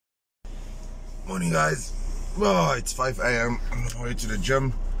Morning, guys. Oh, it's 5 a.m. I'm on my way to the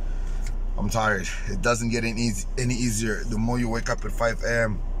gym. I'm tired. It doesn't get any easier. The more you wake up at 5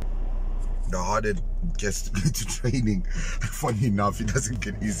 a.m., the harder it gets to go to training. Funny enough, it doesn't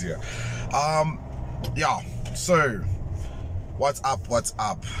get easier. Yeah. So, what's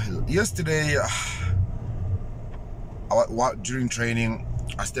up? Yesterday, during training,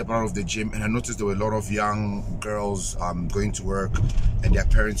 I stepped out of the gym and I noticed there were a lot of young girls going to work, and their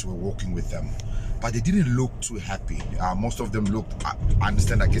parents were walking with them, but they didn't look too happy. Most of them looked, I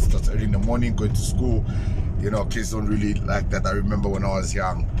understand, I guess it was early in the morning, going to school. You know, kids don't really like that. I remember when I was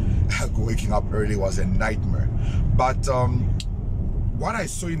young, waking up early was a nightmare. But what I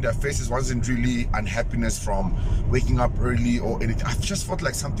saw in their faces wasn't really unhappiness from waking up early or anything. I just felt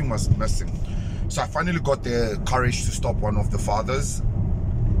like something was missing. So I finally got the courage to stop one of the fathers,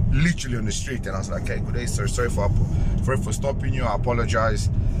 literally on the street, and I was like, "Hey, good day, sir. Sorry for stopping you. I apologize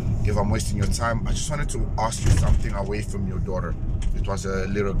if I'm wasting your time. I just wanted to ask you something away from your daughter." It was a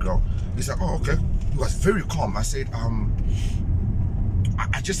little girl. He's like, "Oh, okay." He was very calm. I said,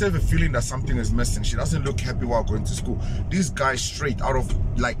 I just have a feeling that something is missing. She doesn't look happy while going to school." This guy, straight out of,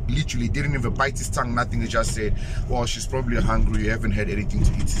 like, literally didn't even bite his tongue, nothing. He just said, "Well, she's probably hungry. You haven't had anything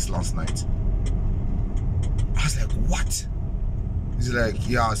to eat since last night." I was like, "What?" He's like,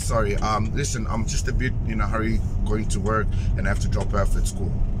 "Yeah, sorry. Listen, I'm just a bit in a hurry going to work and I have to drop her off at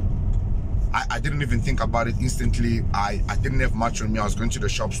school." I didn't even think about it instantly. I didn't have much on me. I was going to the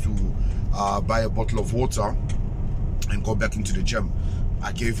shops to buy a bottle of water and go back into the gym.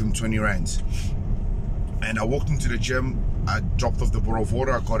 I gave him 20 rands. And I walked into the gym. I dropped off the bottle of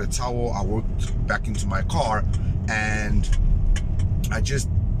water. I got a towel. I walked back into my car. And I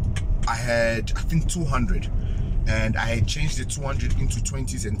had, I think, 200. And I had changed the 200 into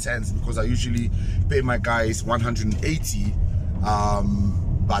 20s and 10s because I usually pay my guys 180.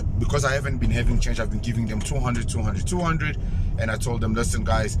 But because I haven't been having change, I've been giving them 200, 200, 200. And I told them, "Listen,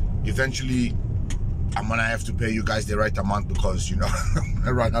 guys, eventually I'm gonna have to pay you guys the right amount because, you know,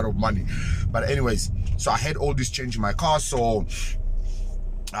 I ran out of money." But anyways, so I had all this change in my car. So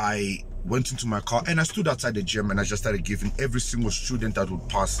I went into my car and I stood outside the gym and I just started giving every single student that would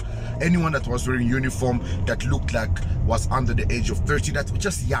pass, anyone that was wearing uniform that looked like was under the age of 30, that was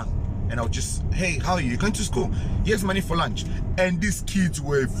just young. And I would just, "Hey, how are you? You're going to school? Here's money for lunch." And these kids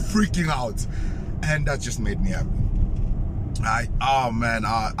were freaking out. And that just made me happy. Oh man,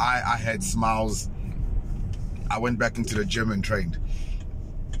 I had smiles. I went back into the gym and trained.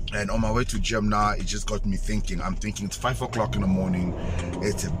 And on my way to gym now, it just got me thinking. I'm thinking it's 5 o'clock in the morning.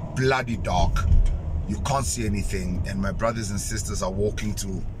 It's a bloody dark. You can't see anything. And my brothers and sisters are walking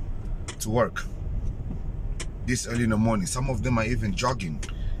to work this early in the morning. Some of them are even jogging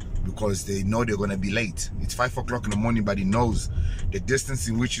because they know they're going to be late. It's 5 o'clock in the morning, but he knows the distance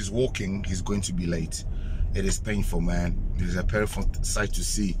in which he's walking, he's going to be late. It is painful, man. It is a painful sight to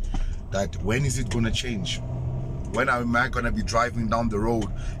see that. When is it going to change? When am I going to be driving down the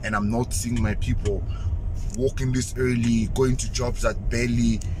road and I'm not seeing my people walking this early, going to jobs that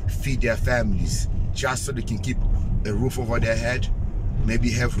barely feed their families just so they can keep a roof over their head, maybe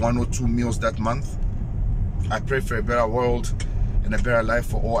have 1 or 2 meals that month? I pray for a better world and a better life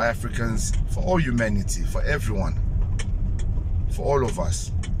for all Africans, for all humanity, for everyone, for all of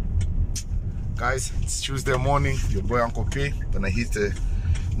us. Guys, it's Tuesday morning. Your boy Uncle P. Gonna hit a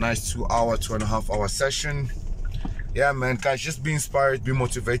nice 2.5 hour session. Yeah, man, guys, just be inspired, be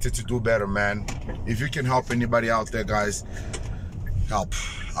motivated to do better, man. If you can help anybody out there, guys, help.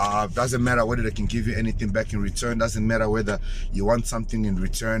 Doesn't matter whether they can give you anything back in return. Doesn't matter whether you want something in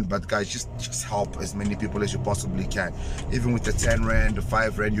return. But guys, just help as many people as you possibly can. Even with the 10 rand, the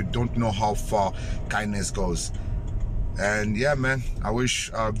 5 rand, you don't know how far kindness goes. And yeah, man, I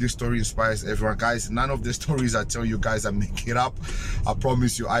wish this story inspires everyone. Guys, none of the stories I tell you guys I make it up. I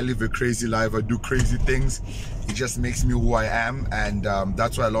promise you, I live a crazy life. I do crazy things. It just makes me who I am. And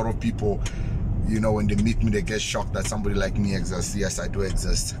that's why a lot of people, you know, when they meet me, they get shocked that somebody like me exists. Yes, I do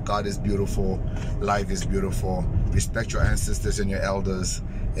exist. God is beautiful. Life is beautiful. Respect your ancestors and your elders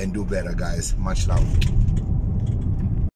and do better, guys. Much love.